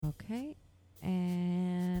Okay.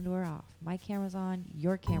 And we're off. My camera's on.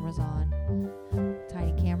 Your camera's on.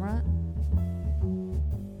 Tiny camera.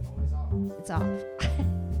 It's off.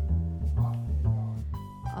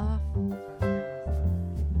 Off.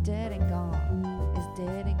 Dead and gone. It's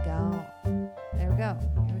dead and gone. There we go.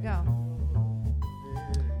 Here we go.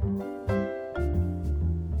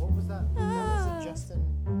 What was that? That was a Justin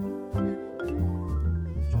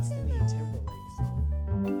E. Timberlake song.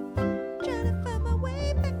 Trying to find my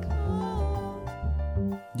way back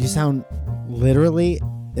home. You sound literally,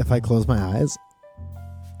 if I close my eyes,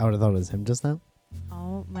 I would have thought it was him just now.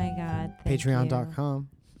 Oh my God. Thank Patreon.com.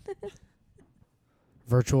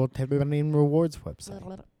 Virtual Tipping Rewards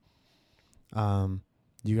website.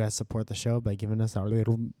 You guys support the show by giving us a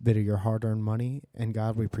little bit of your hard-earned money, and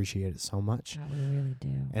God, we appreciate it so much. God, we really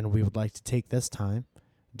do. And we would like to take this time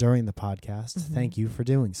during the podcast to thank you for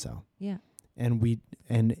doing so. Yeah. And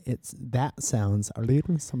that sounds a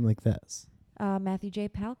little something like this. Matthew J.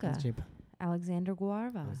 Palka. Alexander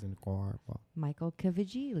Guarva. Michael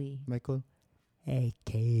Cavigili. Michael. Hey,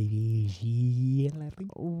 Katie.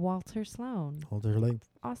 Walter Sloan. Hold her leg.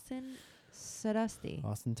 Austin Sedusti.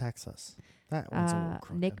 Austin, Texas. That one's a little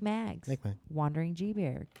crooked. Nick Maggs. Wandering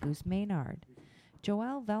G-Bear. Goose Maynard.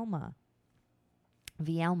 Joelle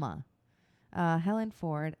Vielma. Helen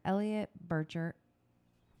Ford. Elliot Bircher.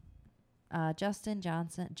 Justine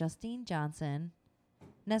Johnson.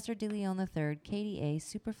 Nestor De Leon III. Katie A.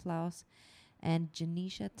 Superflaus. And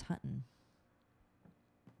Janisha Tutton.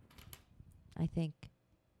 I think.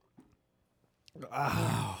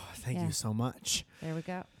 Oh, thank you so much. There we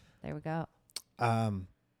go.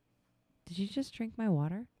 Did you just drink my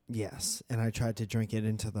water? Yes, and I tried to drink it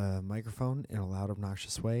into the microphone in a loud,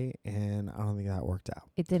 obnoxious way, and I don't think that worked out.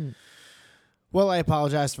 It didn't. Well, I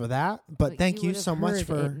apologize for that, but thank you so much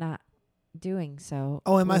for it not doing so.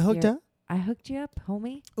 Oh, am I hooked up? I hooked you up,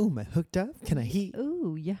 homie. Ooh, am I hooked up? Can I heat?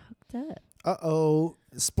 Ooh, you hooked up. Uh-oh,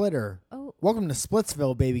 splitter. Oh. Welcome to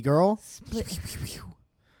Splitsville, baby girl. Split.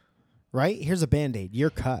 Right? Here's a Band-Aid. You're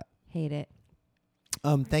cut. Hate it.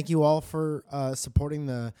 Thank you all for supporting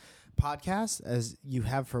the podcast as you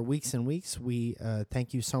have for weeks and weeks. We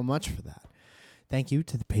thank you so much for that. Thank you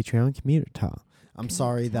to the Patreon community. I'm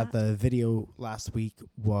sorry that the video last week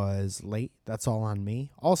was late. That's all on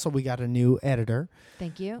me. Also, we got a new editor.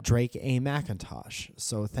 Thank you. Drake A. McIntosh.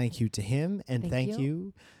 So thank you to him, and thank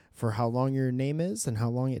you for how long your name is and how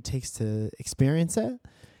long it takes to experience it,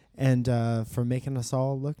 and for making us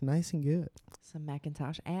all look nice and good. Some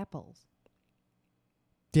Macintosh apples.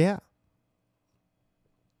 Yeah.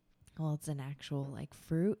 Well, it's an actual like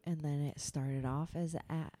fruit, and then it started off as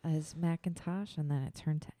Macintosh, and then it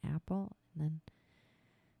turned to apple, and then.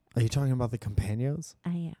 Are you talking about the companions? I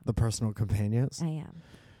am. The personal companions? I am.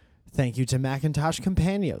 Thank you to Macintosh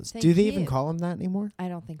companions. Thank Do they you. even call them that anymore? I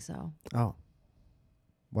don't think so. Oh.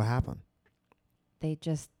 What happened?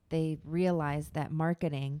 They realized that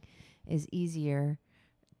marketing is easier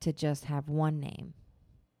to just have one name.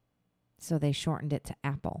 So they shortened it to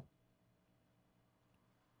Apple.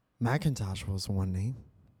 Macintosh was one name.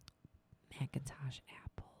 Macintosh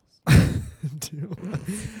apples. Dude.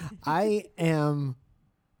 I am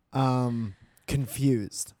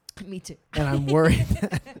confused. Me too. And I'm worried.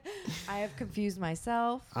 I have confused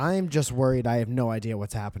myself. I'm just worried. I have no idea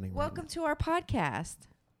what's happening. Welcome to our podcast.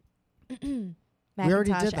 We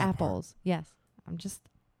already did that apples. part. Yes. I'm just.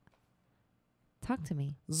 Talk to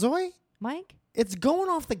me. Zoe? Mike? It's going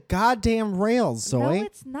off the goddamn rails, Zoe. No,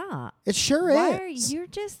 it's not. It sure is.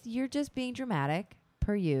 You're just being dramatic,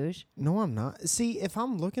 per usual. No, I'm not. See, if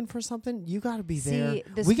I'm looking for something, you got to be there.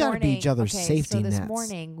 This We got to be each other's safety so this nets.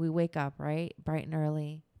 morning we wake up, right? Bright and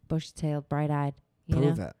early, bushy-tailed, bright-eyed. You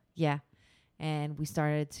Prove know? it. Yeah. And we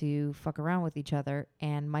started to fuck around with each other,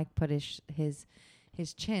 and Mike put his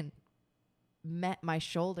chin met my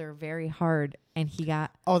shoulder very hard, and he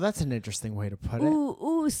got Oh, that's an interesting way to put it.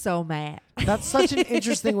 ooh so mad. That's such an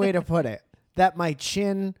interesting way to put it. That my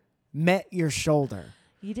chin met your shoulder.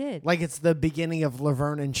 You did. Like it's the beginning of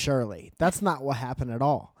Laverne and Shirley. That's not what happened at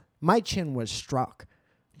all. My chin was struck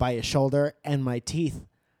by his shoulder, and my teeth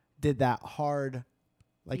did that hard,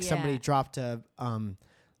 like somebody dropped a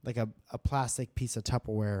plastic piece of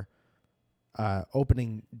Tupperware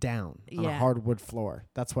opening down on a hardwood floor.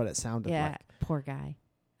 That's what it sounded like. Poor guy.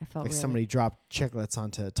 I felt like somebody dropped chiclets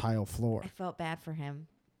onto a tile floor. I felt bad for him.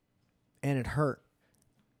 And it hurt.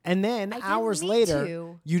 And then hours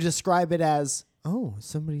later, you describe it as, oh,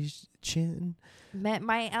 somebody's chin met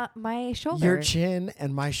my shoulder. Your chin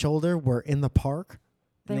and my shoulder were in the park.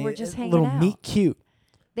 They were just hanging little out. Meet cute.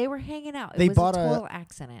 They were hanging out. They it was bought a total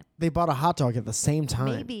accident. They bought a hot dog at the same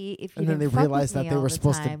time. Maybe if you and then they didn't fuck realized with that me they all were the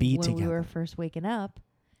supposed to time be when together. we were first waking up,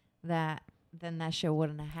 that then that shit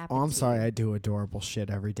wouldn't have happened. Oh, I'm to sorry. you. I do adorable shit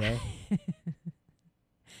every day.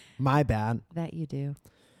 My bad. That you do.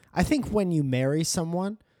 I think when you marry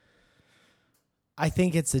someone, I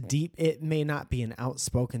think it's it may not be an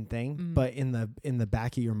outspoken thing, but in the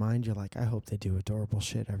back of your mind, you're like, I hope they do adorable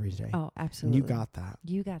shit every day. Oh, And absolutely. you got that.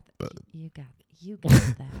 You got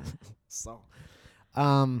that. So,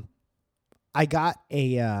 I got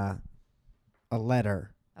a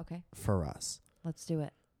letter Okay, for us. let's do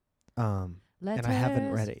it. And I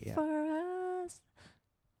haven't read it yet. For us,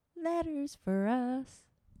 letters for us.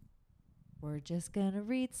 We're just gonna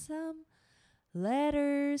read some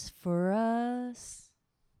letters for us.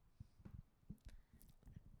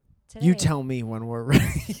 You tell me when we're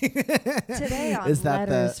ready. Today on Is that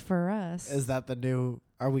letters for us. Is that the new?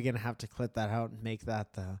 Are we gonna have to clip that out and make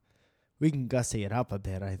that the? We can gussy it up a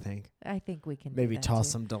bit. I think I think we can maybe do that toss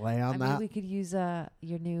too. some delay on I that. mean, we could use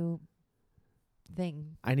your new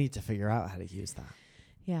thing. I need to figure out how to use that.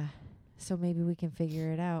 Yeah. So maybe we can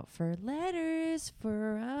figure it out for letters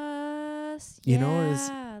for us. You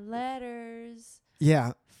know, letters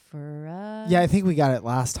Yeah, for us. yeah. I think we got it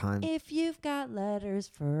last time. If you've got letters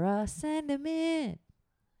for us, send them in.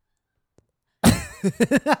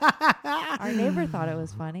 Our neighbor thought it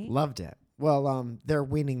was funny. Loved it. Well, they're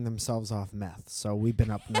weaning themselves off meth, so we've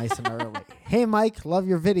been up nice and early. Hey, Mike, love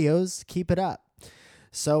your videos. Keep it up.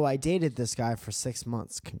 So I dated this guy for 6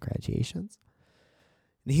 months. Congratulations.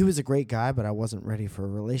 And he was a great guy, but I wasn't ready for a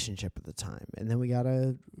relationship at the time. And then we got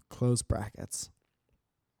to close brackets.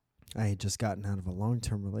 I had just gotten out of a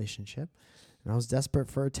long-term relationship, and I was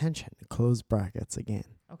desperate for attention. Close brackets again.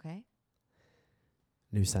 Okay.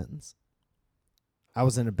 New sentence. I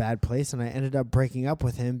was in a bad place, and I ended up breaking up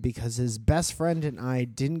with him because his best friend and I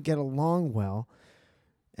didn't get along well,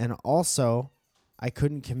 and also I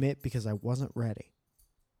couldn't commit because I wasn't ready.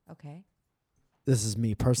 Okay. This is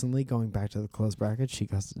me personally going back to the close bracket. She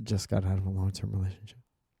just got out of a long-term relationship.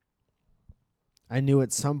 I knew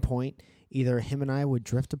at some point either him and I would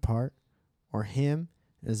drift apart or him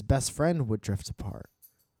and his best friend would drift apart.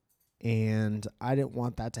 And I didn't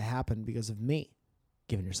want that to happen because of me.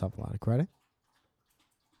 Giving yourself a lot of credit.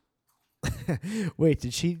 Wait,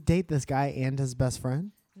 did she date this guy and his best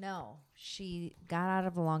friend? No, she got out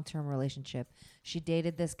of a long-term relationship. She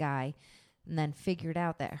dated this guy and then figured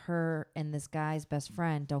out that her and this guy's best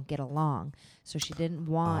friend don't get along. So she didn't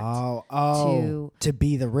want to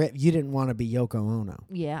be the rip. You didn't want to be Yoko Ono.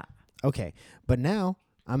 Yeah. Okay, but now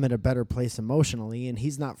I'm in a better place emotionally, and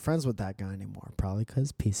he's not friends with that guy anymore. Probably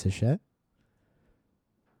because piece of shit.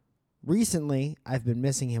 Recently, I've been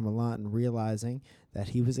missing him a lot and realizing that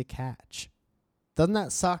he was a catch. Doesn't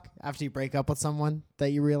that suck after you break up with someone that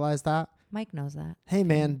you realize that? Mike knows that. Hey,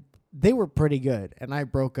 man, they were pretty good, and I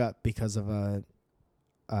broke up because of a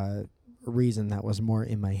reason that was more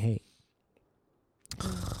in my hate.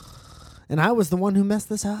 And I was the one who messed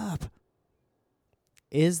this up.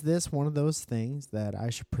 Is this one of those things that I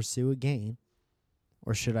should pursue again,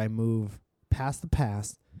 or should I move past the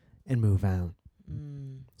past and move on?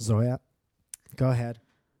 Zoya, go ahead.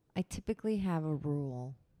 I typically have a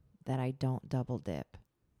rule that I don't double dip.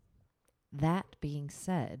 That being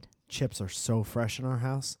said, Chips are so fresh in our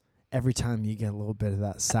house. Every time you get a little bit of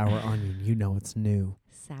that sour onion, you know it's new.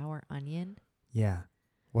 sour onion. Yeah.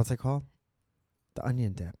 What's it called? The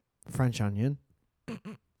onion dip. French onion.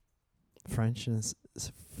 French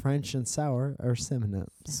and sour are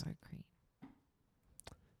synonyms. Sour cream.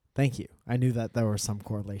 Thank you. I knew that there was some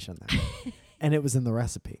correlation there. And it was in the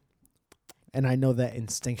recipe. And I know that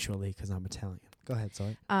instinctually because I'm Italian. Go ahead,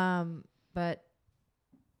 sorry. But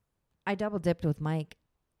I double dipped with Mike,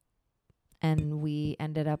 and we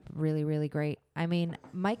ended up really, really great. I mean,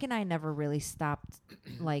 Mike and I never really stopped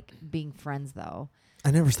like being friends, though.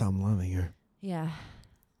 I never stopped loving her. Yeah,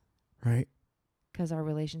 Right? because our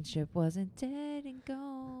relationship wasn't dead and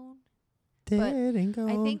gone. Dead and gone.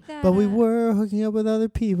 I think that, but we were hooking up with other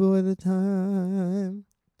people at the time.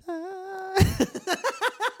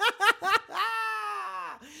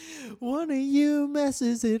 One of you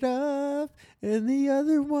messes it up and the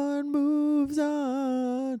other one moves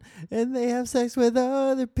on and they have sex with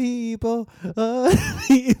other people.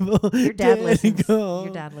 Your dad Dead and listens. gone.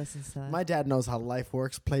 Your dad listens to that. My dad knows how life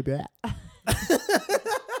works. Play back.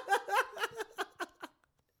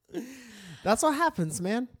 That's what happens,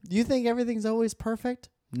 man. You think everything's always perfect?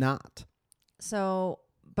 Not. So,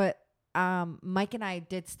 but Mike and I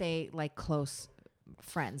did stay like close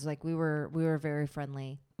friends. Like we were very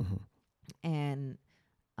friendly. Mm-hmm. And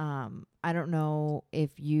I don't know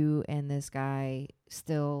if you and this guy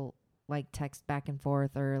still like text back and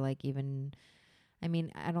forth or like even I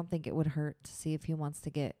mean, I don't think it would hurt to see if he wants to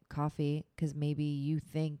get coffee, because maybe you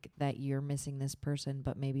think that you're missing this person,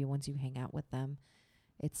 but maybe once you hang out with them,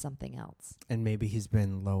 it's something else. And maybe he's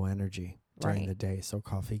been low energy during Right. the day, so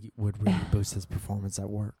coffee would really boost his performance at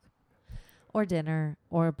work. Or dinner,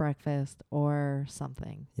 or breakfast, or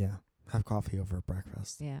something. Yeah. Have coffee over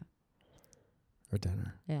breakfast Yeah. or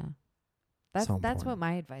dinner. Yeah. That's So what important.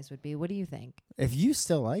 my advice would be. What do you think? If you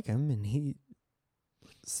still like him and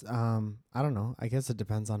I don't know. I guess it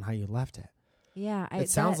depends on how you left it. Yeah. It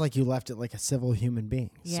sounds like you left it like a civil human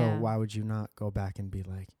being. So Yeah. why would you not go back and be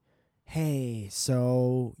like, hey,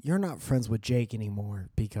 so you're not friends with Jake anymore,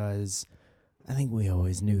 because I think we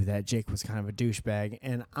always knew that Jake was kind of a douchebag,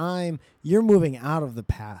 and you're moving out of the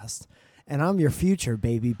past, and I'm your future,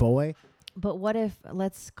 baby boy. But what if,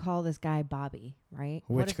 let's call this guy Bobby, right?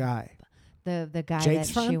 What Which if guy? the guy Jake's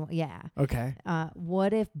that friend? yeah. Okay.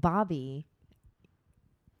 What if Bobby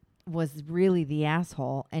was really the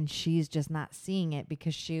asshole and she's just not seeing it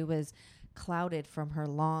because she was clouded from her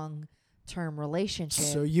long-term relationship?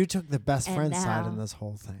 So you took the best And friend side in now- this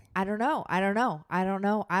whole thing. I don't know,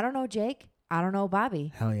 Jake. I don't know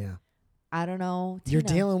Bobby. Hell yeah. I don't know Tina. You're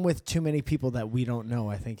dealing with too many people that we don't know,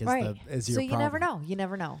 I think, is Right. your So you problem. never know. You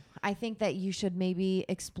never know. I think that you should maybe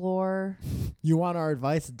explore. You want our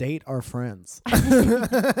advice? Date our friends.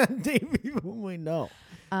 Date people we know.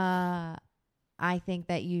 I think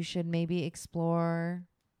that you should maybe explore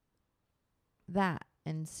that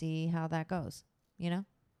and see how that goes. You know?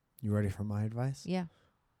 You ready for my advice? Yeah.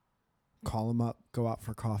 Call them up, go out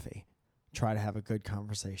for coffee, try to have a good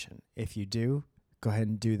conversation. If you do, go ahead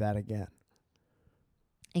and do that again.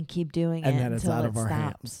 And keep doing And it then it's until out it of our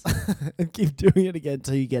stops. hands. And keep doing it again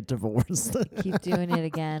until you get divorced. Keep doing it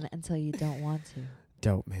again until you don't want to.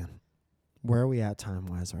 Dope, man. Where are we at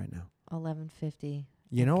time-wise right now? 11:50.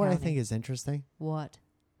 You know what I counting. think is interesting? What?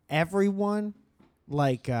 Everyone,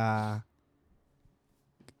 like,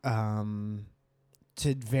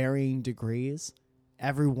 to varying degrees,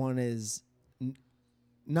 everyone is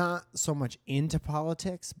not so much into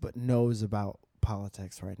politics, but knows about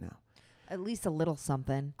politics right now. At least a little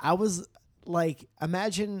something. I was like,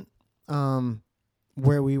 imagine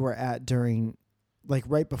where we were at during, like,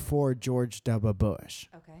 right before George W. Bush,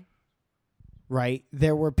 Okay. right?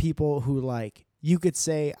 There were people who, like, you could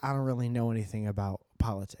say, I don't really know anything about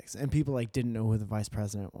politics. And people, like, didn't know who the vice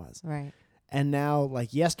president was. Right. And now,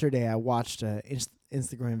 like, yesterday, I watched a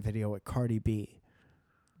Instagram video with Cardi B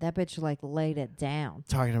That bitch like laid it down.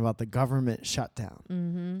 talking about the government shutdown.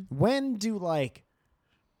 Mm-hmm. When do, like,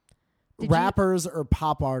 Did you- rappers or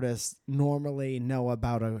pop artists normally know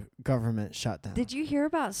about a government shutdown? Did you hear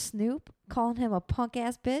about Snoop calling him a punk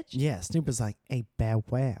ass bitch? Yeah, Snoop is like, hey, Bow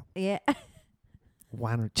Wow, Yeah.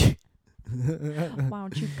 why don't you? Why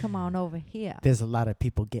don't you come on over here? There's a lot of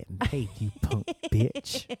people getting paid, you punk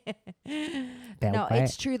bitch. Bow No, Wow.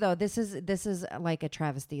 it's true though. This is like a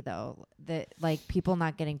travesty though. That like people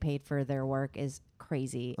not getting paid for their work is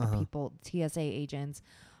crazy. Uh-huh. People, TSA agents,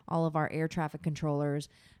 all of our air traffic controllers.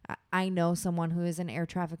 I know someone who is an air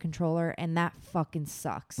traffic controller, and that fucking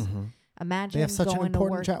sucks. Mhm. Imagine They have such an going to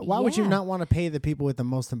important work. job. Why would you Yeah. not want to pay the people with the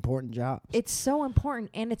most important jobs? It's so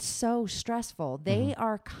important and it's so stressful. They Mm-hmm.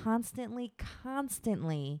 are constantly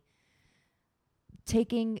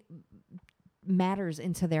taking matters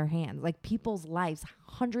into their hands, like people's lives,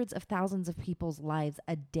 hundreds of thousands of people's lives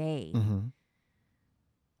a day. Mm-hmm.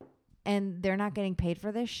 And they're not getting paid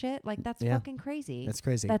for this shit. Like that's Yeah. fucking crazy. It's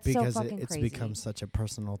crazy That's so because fucking it's crazy. become such a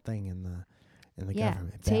personal thing in the Yeah,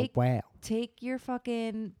 government. take- Wow. Take your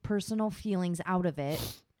fucking personal feelings out of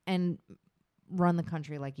it and run the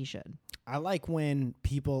country like you should. I like when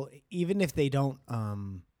people, even if they don't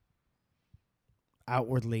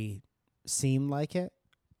outwardly seem like it,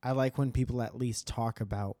 I like when people at least talk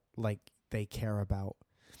about, like, they care about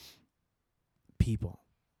people.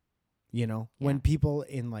 You know, Yeah. when people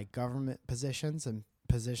in, like, government positions and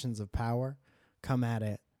positions of power come at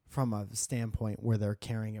it from a standpoint where they're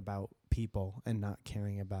caring about people and not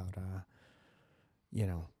caring about, you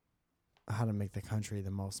know, how to make the country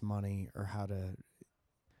the most money or how to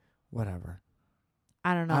whatever.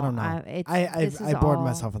 I don't know. I don't know. This is I bored all-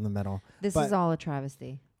 myself in the middle. This but- is all a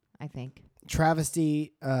travesty, I think.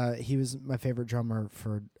 Travesty, he was my favorite drummer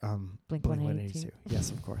for Blink-182. Yes,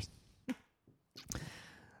 of course.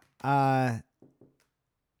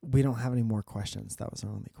 We don't have any more questions. That was our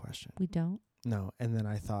only question. We don't. No, and then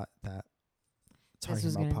I thought that talking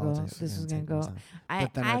was about gonna go- politics this was gonna gonna take more go- time.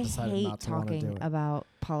 But then I I decided hate not to wanna do talking it. about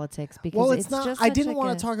politics because Well, it's it's not. just I such didn't like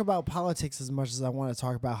want a- to talk about politics as much as I want to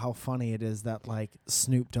talk about how funny it is that, like,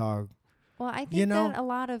 Snoop Dogg. Well, I think you know? that a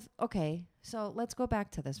lot of so let's go back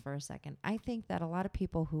to this for a second. I think that a lot of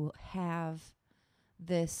people who have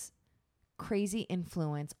this crazy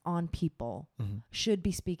influence on people should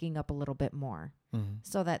be speaking up a little bit more,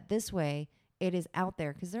 so that this way it is out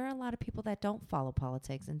there, because there are a lot of people that don't follow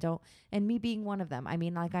politics and me being one of them. I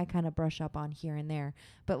mean, like, I kind of brush up on here and there,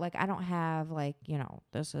 but like, I don't have like,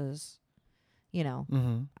 this is,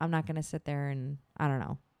 I'm not going to sit there and I don't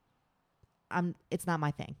know. It's not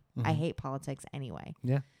my thing. I hate politics anyway.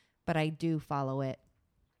 Yeah. But I do follow it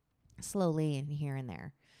slowly and here and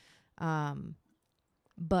there.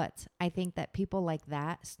 But I think that people like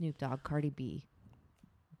that, Snoop Dogg, Cardi B,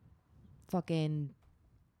 fucking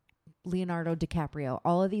Leonardo DiCaprio,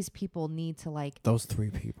 all of these people need to like... Those three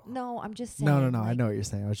people. No, I'm just saying. No. Like, I know what you're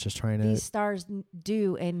saying. I was just trying to... These stars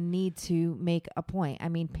do and need to make a point. I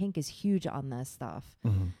mean, Pink is huge on this stuff.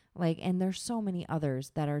 Like, and there's so many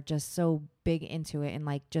others that are just so big into it and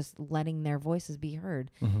like just letting their voices be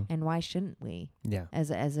heard. And why shouldn't we? Yeah.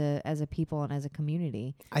 As a people and as a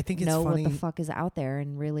community, I think it's know funny. what the fuck is out there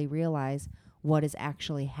and really realize what is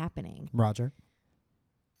actually happening. Roger.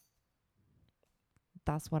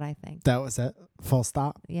 That's what I think. That was it. Full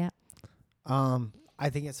stop. Yeah. I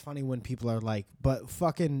think it's funny when people are like, but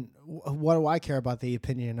fucking, what do I care about the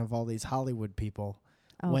opinion of all these Hollywood people?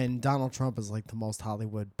 When Donald Trump is like the most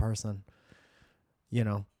Hollywood person,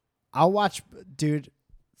 I'll watch, dude,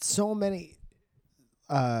 so many,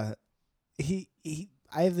 I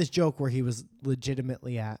have this joke where he was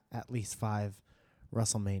legitimately at least 5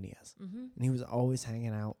 WrestleManias, and he was always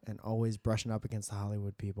hanging out and always brushing up against the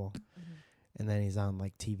Hollywood people. And then he's on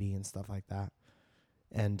like TV and stuff like that.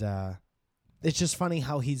 And, it's just funny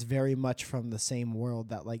how he's very much from the same world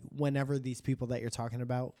that like whenever these people that you're talking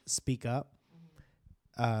about speak up,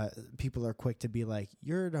 people are quick to be like,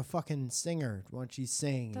 you're the fucking singer. Why don't you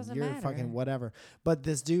sing? Doesn't You're matter. fucking whatever. But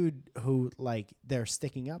this dude who like they're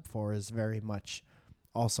sticking up for is very much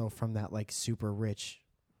also from that like super rich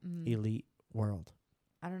elite world.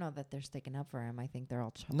 I don't know that they're sticking up for him. I think they're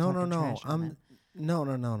all No. trash on him. No.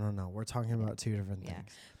 We're talking about two different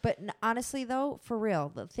things. But honestly, though, for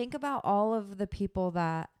real, think about all of the people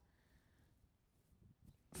that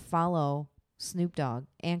follow Snoop Dogg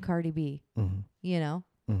and Cardi B.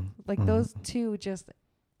 Like those two, just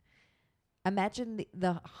imagine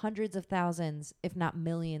the hundreds of thousands, if not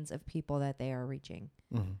millions of people that they are reaching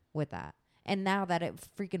with that. And now that it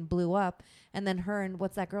freaking blew up, and then her and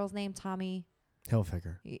what's that girl's name? Tommy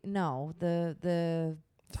Hilfiger. No, the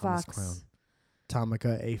Thomas Fox. Crown.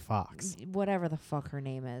 Tamika A. Fox. Whatever the fuck her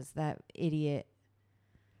name is. That idiot.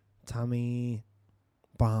 Tommy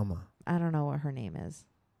Bahama. I don't know what her name is.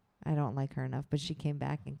 I don't like her enough, but she came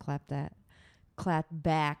back and clapped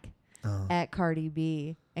back at Cardi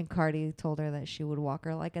B, and Cardi told her that she would walk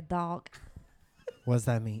her like a dog. What does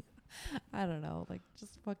that mean? I don't know, like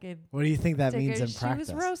just fucking. What do you think that means in she practice?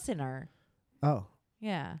 She was roasting her. Oh.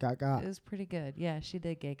 Yeah. Got. It was pretty good. Yeah, she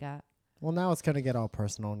did get got. Well, now it's gonna get all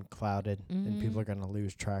personal and clouded, and people are gonna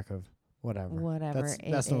lose track of whatever.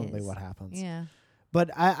 That's normally what happens. Yeah.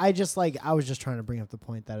 But I just like I was just trying to bring up the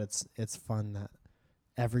point that it's fun that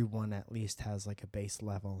everyone at least has like a base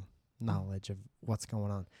level knowledge of what's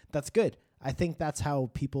going on. That's good. I think that's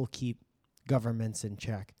how people keep governments in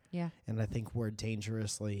check. Yeah. And I think we're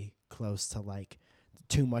dangerously close to like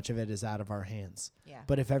too much of it is out of our hands. Yeah.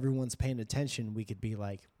 But if everyone's paying attention, we could be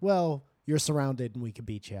like, well, you're surrounded and we could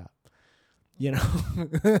beat you up.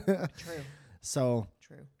 True. So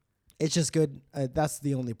True. It's just good. That's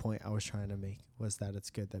the only point I was trying to make, was that it's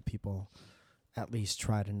good that people at least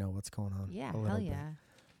try to know what's going on. Yeah, a little hell bit. yeah.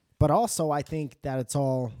 But also, I think that it's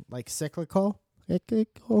all like cyclical.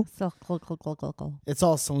 It's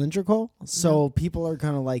all cylindrical. So people are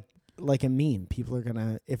gonna like a meme. People are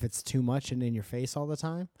gonna, if it's too much and in your face all the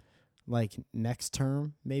time, like next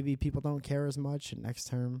term maybe people don't care as much, and next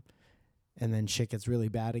term, and then shit gets really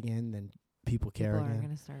bad again. Then people care People again. are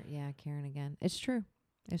gonna start, caring again. It's true.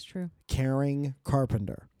 It's true. Caring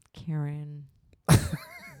Carpenter. Karen.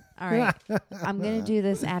 All right. I'm going to do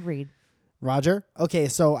this ad read. Roger. Okay,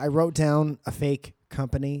 so I wrote down a fake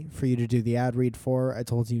company for you to do the ad read for. I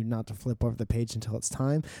told you not to flip over the page until it's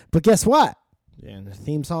time. But guess what? And the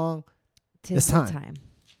theme song. Tis It's the time.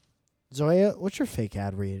 Zoya, what's your fake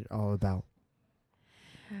ad read all about?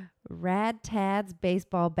 Rad Tad's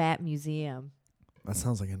Baseball Bat Museum. That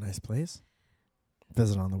sounds like a nice place.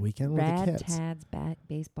 Visit on the weekend with the Rad kids. Tad's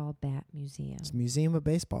Baseball Bat Museum. It's a museum of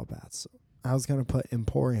baseball bats. I was going to put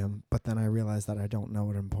Emporium, but then I realized that I don't know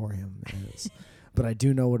what Emporium is. But I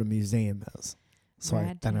do know what a museum is. So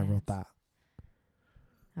I wrote that.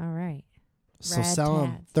 All right. So Rad sell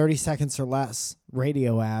them Tads. 30 seconds or less.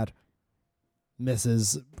 Radio ad.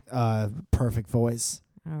 Mrs. Perfect Voice.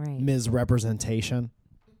 All right. Ms. Representation.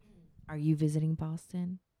 Are you visiting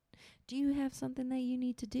Boston? Do you have something that you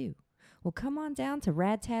need to do? Well, come on down to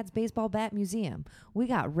Rad Tad's Baseball Bat Museum. We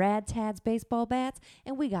got Rad Tad's baseball bats,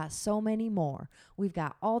 and we got so many more. We've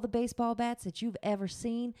got all the baseball bats that you've ever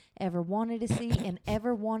seen, ever wanted to see, and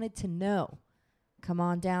ever wanted to know. Come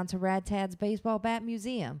on down to Rad Tad's Baseball Bat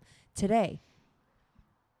Museum today.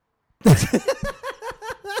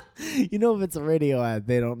 You know, if it's a radio ad,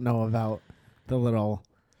 they don't know about the little,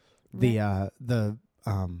 Why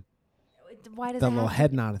does the it little have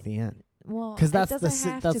head nod at the end. Well, 'Cause that's it the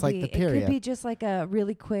doesn't have that's to like be. the It period. could be just like a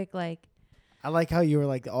really quick, like. I like how you were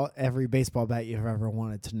like every baseball bat you've ever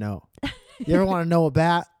wanted to know. You ever want to know a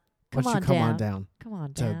bat? Come Why don't on you come on down. down Come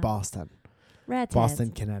on to down. Boston, Rad Tad's.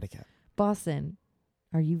 Boston, Connecticut. Boston.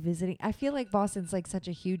 Are you visiting? I feel like Boston's like such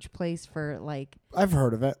a huge place for like. I've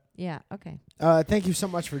heard of it. Yeah. Okay. Thank you so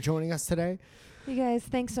much for joining us today. You guys,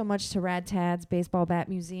 thanks so much to Rad Tad's Baseball Bat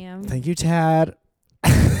Museum. Thank you, Tad.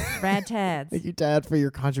 Rad Tads. Thank you, Tad, for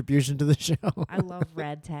your contribution to the show. I love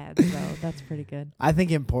Rad Tads, so that's pretty good. I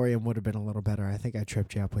think Emporium would have been a little better. I think I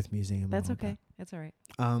tripped you up with Museum. That's a little okay. That's all right.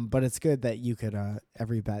 bit. But it's good that you could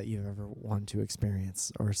every bat you've ever wanted to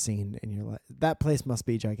experience or seen in your life. That place must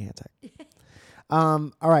be gigantic.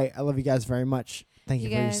 All right, I love you guys very much. Thank you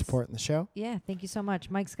for your guys- support in the show. Yeah, thank you so much.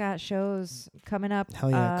 Mike Scott shows coming up.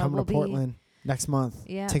 Hell yeah, coming we'll to Portland next month.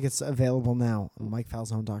 Yeah. Tickets available now on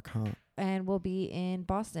MikeFalzone.com. And we'll be in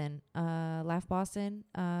Boston, Laugh Boston,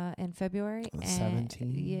 in February. On the and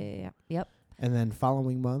 17th. Yeah. Yep. And then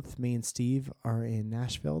following month, me and Steve are in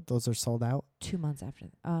Nashville. Those are sold out. 2 months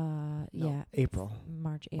after. No, Yeah. April.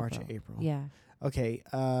 March, April. April. Yeah. Okay,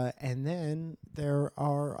 and then there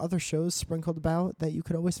are other shows sprinkled about that you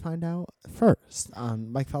could always find out first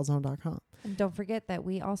on MikeFalzone.com. And don't forget that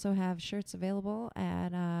we also have shirts available at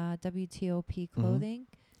WTOP Clothing.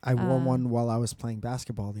 I wore Um, one while I was playing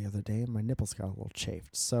basketball the other day, and my nipples got a little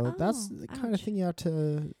chafed. So that's Oh, the kind of ouch. thing you have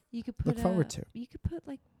to You could put look forward to. You could put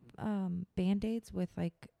like Band-Aids with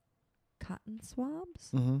like cotton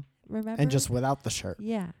swabs. Remember? And just without the shirt.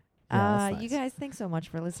 yeah. Yeah, that's You nice. guys, thanks so much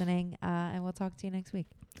for listening, and we'll talk to you next week.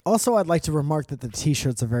 Also, I'd like to remark that the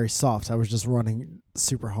T-shirts are very soft. I was just running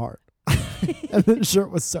super hard. And the shirt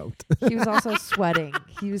was soaked. He was also sweating.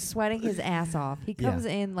 He was sweating his ass off. He Yeah. comes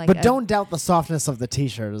in like. But don't doubt the softness of the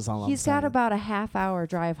T-shirt is all I'm He's saying. got about a half-hour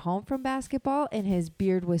drive home from basketball, and his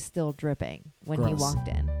beard was still dripping when he Gross. walked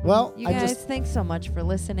in. Well, You I guys, just thanks so much for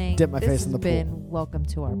listening. dipped my This face in has the pool. been Welcome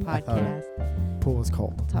to our I thought podcast. pool was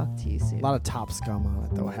cold. Talk to you soon. A lot of top scum on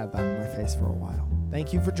it, though. I had that on my face for a while.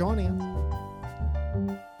 Thank you for joining us.